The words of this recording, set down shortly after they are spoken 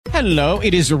Hello,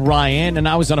 it is Ryan, and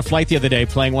I was on a flight the other day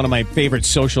playing one of my favorite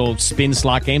social spin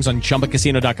slot games on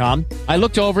ChumbaCasino.com. I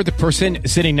looked over at the person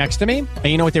sitting next to me, and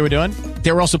you know what they were doing?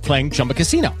 They were also playing Chumba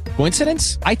Casino.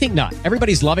 Coincidence? I think not.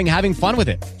 Everybody's loving having fun with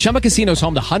it. Chumba Casino is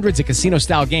home to hundreds of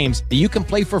casino-style games that you can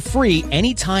play for free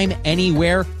anytime,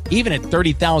 anywhere, even at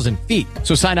 30,000 feet.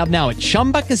 So sign up now at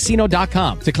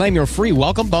ChumbaCasino.com to claim your free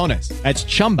welcome bonus. That's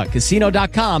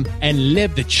ChumbaCasino.com and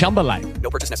live the Chumba life.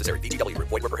 No purchase necessary. VGW.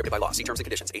 Void were prohibited by law. See terms and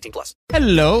conditions. 18+.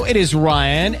 Hello, it is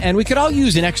Ryan, and we could all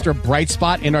use an extra bright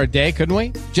spot in our day, couldn't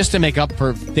we? Just to make up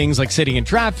for things like sitting in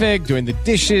traffic, doing the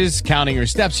dishes, counting your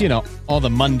steps, you know, all the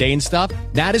mundane stuff.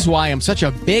 That is why I'm such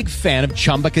a big fan of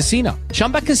Chumba Casino.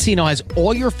 Chumba Casino has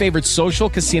all your favorite social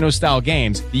casino-style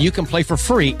games that you can play for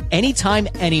free anytime,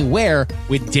 anywhere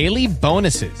with daily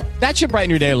bonuses. That should brighten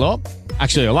your day a little.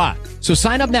 Actually, a lot. So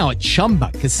sign up now at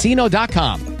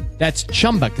ChumbaCasino.com. That's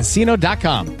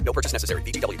ChumbaCasino.com. No purchase necessary.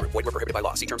 VGW. Void were prohibited by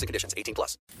law. See terms and conditions.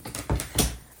 18+.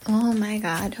 Oh my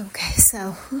god. Okay,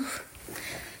 so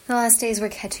the last days we're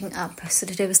catching up. So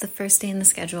today was the first day in the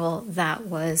schedule that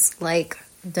was like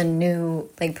the new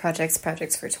projects for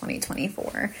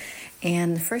 2024.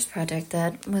 And the first project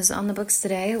that was on the books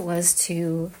today was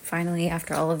to finally,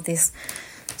 after all of this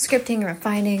scripting,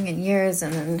 refining, and years,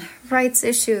 and then rights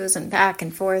issues and back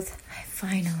and forth, I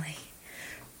finally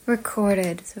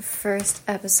recorded the first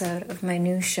episode of my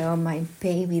new show, my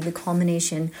baby, the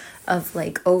culmination of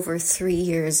over 3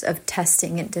 years of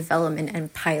testing and development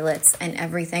and pilots and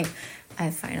everything.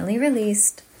 I finally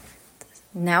released,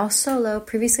 now solo.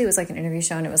 Previously it was an interview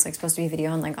show, and it was supposed to be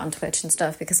video and on Twitch and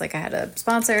stuff, because I had a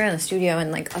sponsor and a studio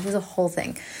and it was a whole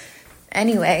thing.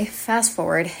 Anyway, fast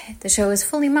forward, the show is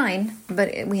fully mine,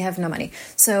 but we have no money.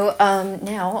 So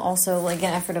now also an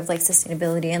effort of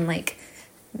sustainability and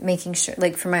making sure,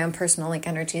 for my own personal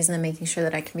energies, and then making sure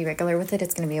that I can be regular with it.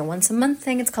 It's going to be a once a month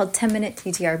thing. It's called Minute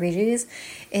TTRPGs.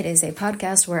 It is a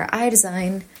podcast where I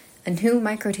design a new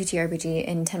micro TTRPG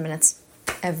in 10 minutes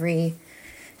every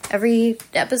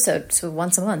episode, so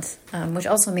once a month, which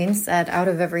also means that out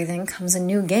of everything comes a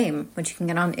new game, which you can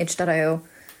get on itch.io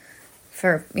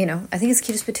for, I think it's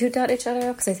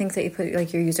cutestpatoot.itch.io, because I think that you put your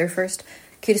user first,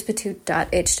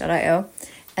 cutestpatoot.itch.io.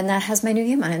 And that has my new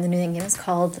game on it. And the new game is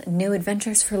called New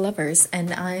Adventures for Lovers.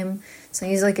 And I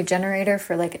use a generator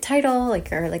for a title, or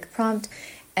a prompt,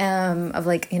 of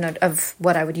of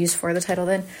what I would use for the title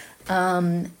then.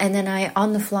 And then I,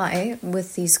 on the fly,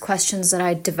 with these questions that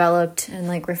I developed and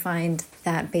refined,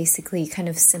 that basically kind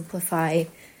of simplify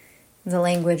the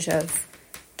language of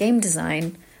game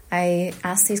design, I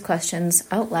ask these questions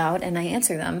out loud and I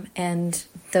answer them. And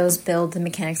those build the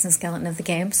mechanics and skeleton of the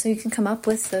game, so you can come up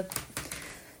with the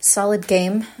solid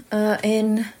game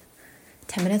in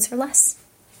 10 minutes or less.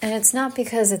 And it's not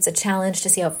because it's a challenge to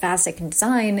see how fast I can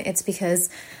design. It's because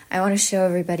I want to show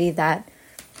everybody that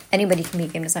anybody can be a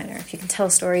game designer. If you can tell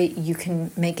a story, you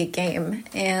can make a game.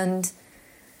 And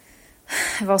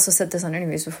I've also said this on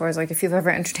interviews before, is if you've ever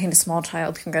entertained a small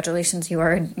child, congratulations, you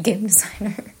are a game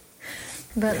designer.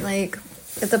 But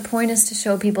the point is to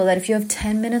show people that if you have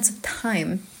 10 minutes of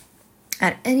time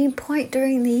at any point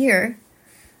during the year,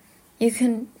 you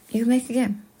can make a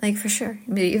game, for sure.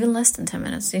 Maybe even less than 10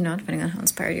 minutes, depending on how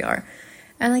inspired you are.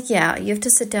 And yeah, you have to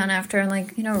sit down after and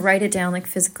write it down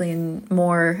physically and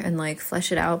more and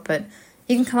flesh it out, but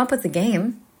you can come up with a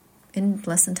game in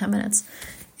less than 10 minutes.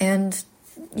 And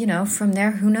from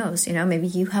there, who knows, maybe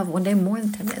you have one day more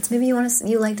than 10 minutes. Maybe you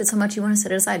liked it so much you want to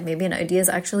set it aside. Maybe an idea is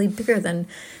actually bigger than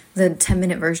the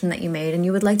 10-minute version that you made, and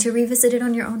you would like to revisit it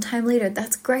on your own time later.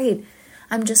 That's great.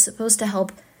 I'm just supposed to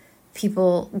help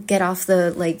people get off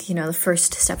the the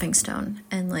first stepping stone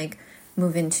and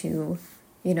move into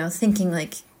thinking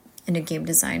in a game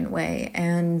design way,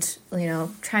 and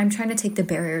I'm trying to take the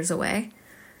barriers away.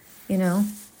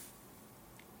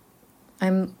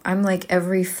 I'm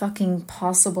every fucking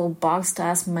possible boxed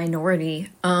ass minority,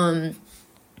 and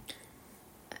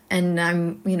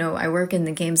I'm I work in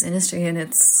the games industry, and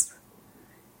it's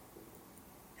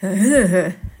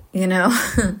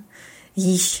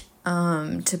yeesh.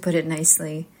 To put it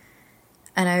nicely.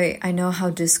 And I know how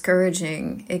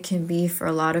discouraging it can be for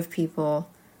a lot of people,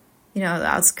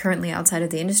 that's currently outside of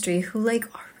the industry, who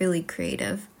are really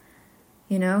creative,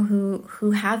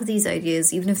 who have these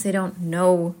ideas, even if they don't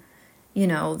know,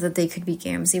 that they could be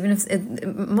games. Even if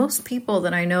most people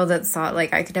that I know that thought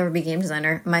I could never be a game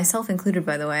designer, myself included,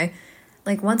 by the way,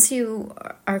 once you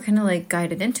are kind of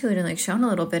guided into it and shown a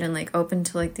little bit and open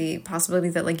to the possibility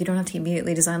that you don't have to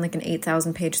immediately design an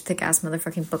 8,000 page thick ass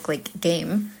motherfucking book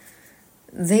game,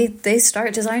 they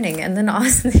start designing, and then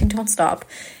honestly they don't stop.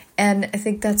 And I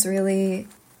think that's really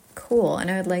cool, and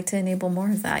I would like to enable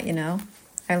more of that.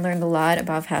 I learned a lot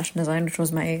about fashion design, which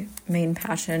was my main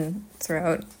passion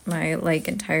throughout my, like,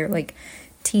 entire, like,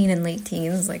 teen and late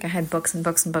teens. Like, I had books and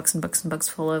books and books and books and books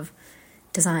full of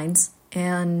designs.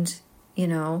 And, you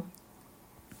know,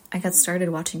 I got started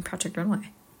watching Project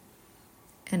Runway.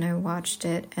 And I watched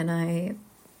it, and I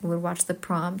would watch the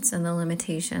prompts and the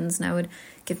limitations, and I would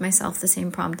give myself the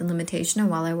same prompt and limitation, and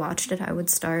while I watched it, I would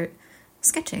start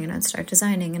sketching, and I'd start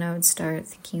designing, and I would start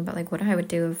thinking about, like, what I would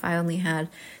do if I only had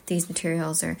these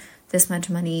materials or this much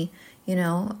money. You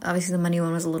know, obviously the money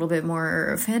one was a little bit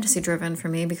more fantasy driven for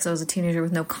me because I was a teenager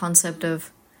with no concept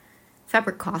of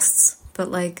fabric costs,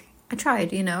 but, like, I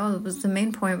tried, you know. It was, the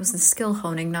main point was the skill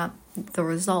honing, not the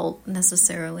result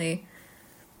necessarily.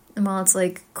 And while it's,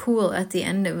 like, cool at the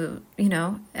end of, you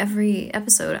know, every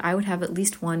episode, I would have at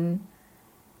least one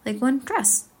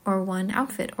dress or one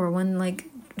outfit or one, like,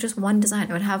 just one design.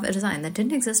 I would have a design that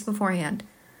didn't exist beforehand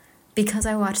because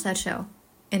I watched that show.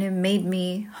 And it made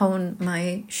me hone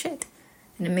my shit.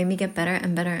 And it made me get better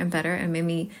and better and better. It made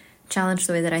me challenge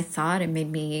the way that I thought. It made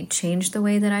me change the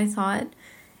way that I thought.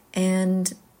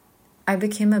 And I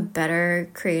became a better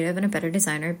creative and a better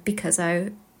designer because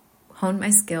I honed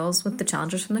my skills with the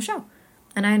challenges from the show.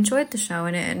 And I enjoyed the show,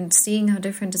 and seeing how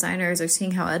different designers, or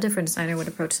seeing how a different designer would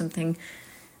approach something,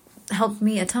 helped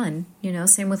me a ton, you know.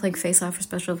 Same with, like, Face Off for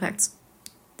special effects.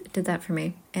 It did that for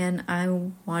me. And I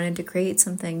wanted to create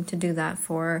something to do that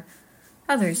for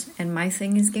others. And my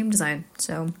thing is game design.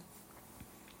 So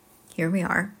here we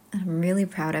are. I'm really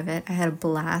proud of it. I had a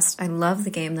blast. I love the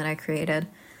game that I created.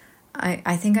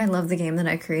 I think I love the game that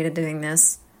I created doing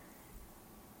this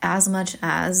as much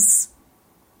as,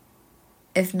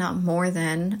 if not more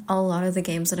than, a lot of the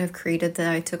games that I've created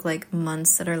that I took, like,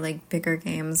 months, that are, like, bigger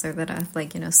games, or that have,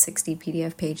 like, you know, 60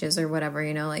 PDF pages or whatever,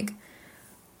 you know. Like,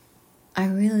 I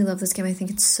really love this game. I think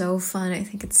it's so fun. I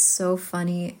think it's so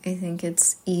funny. I think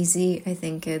it's easy. I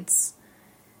think it's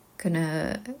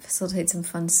gonna facilitate some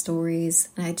fun stories,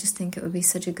 and I just think it would be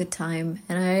such a good time,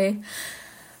 and I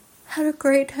had a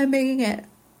great time making it.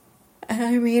 And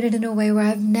I made it in a way where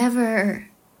I've never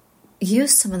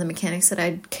used some of the mechanics that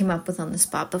I came up with on the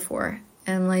spot before.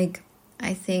 And, like,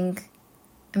 I think,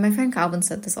 and my friend Calvin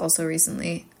said this also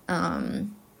recently, that,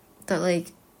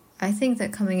 like, I think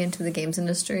that coming into the games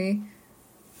industry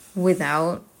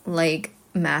without, like,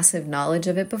 massive knowledge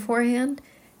of it beforehand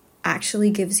actually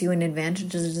gives you an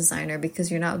advantage as a designer,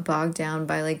 because you're not bogged down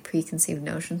by, like, preconceived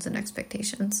notions and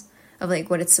expectations of,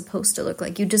 like, what it's supposed to look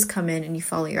like. You just come in and you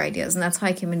follow your ideas, and that's how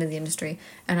I came into the industry,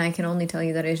 and I can only tell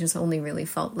you that it just only really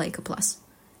felt like a plus.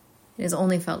 It has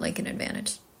only felt like an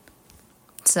advantage.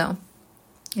 So,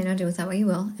 you know, do with that what you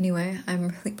will. Anyway, I'm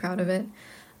really proud of it.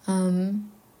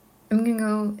 I'm gonna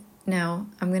go now.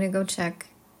 I'm gonna go check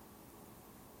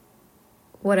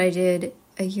what I did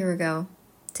a year ago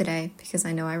today, because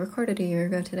I know I recorded a year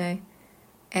ago today,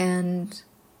 and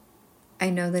I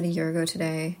know that a year ago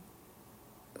today,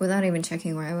 without even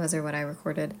checking where I was or what I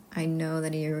recorded, I know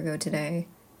that a year ago today,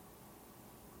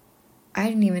 I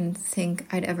didn't even think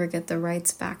I'd ever get the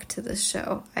rights back to this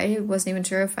show. I wasn't even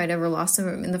sure if I'd ever lost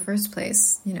them in the first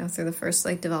place, you know, through the first,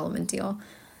 like, development deal.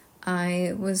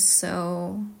 I was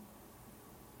so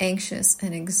anxious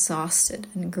and exhausted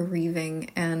and grieving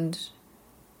and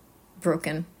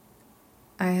broken.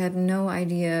 I had no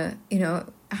idea, you know,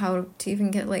 how to even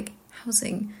get, like,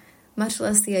 housing, much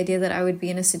less the idea that I would be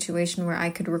in a situation where I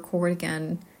could record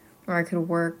again, where I could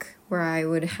work, where I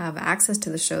would have access to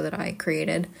the show that I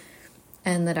created,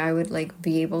 and that I would, like,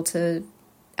 be able to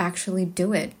actually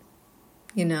do it,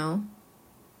 you know?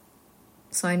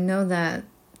 So I know that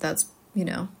that's, you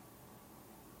know,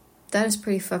 that is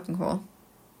pretty fucking cool.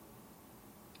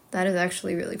 That is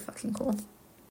actually really fucking cool.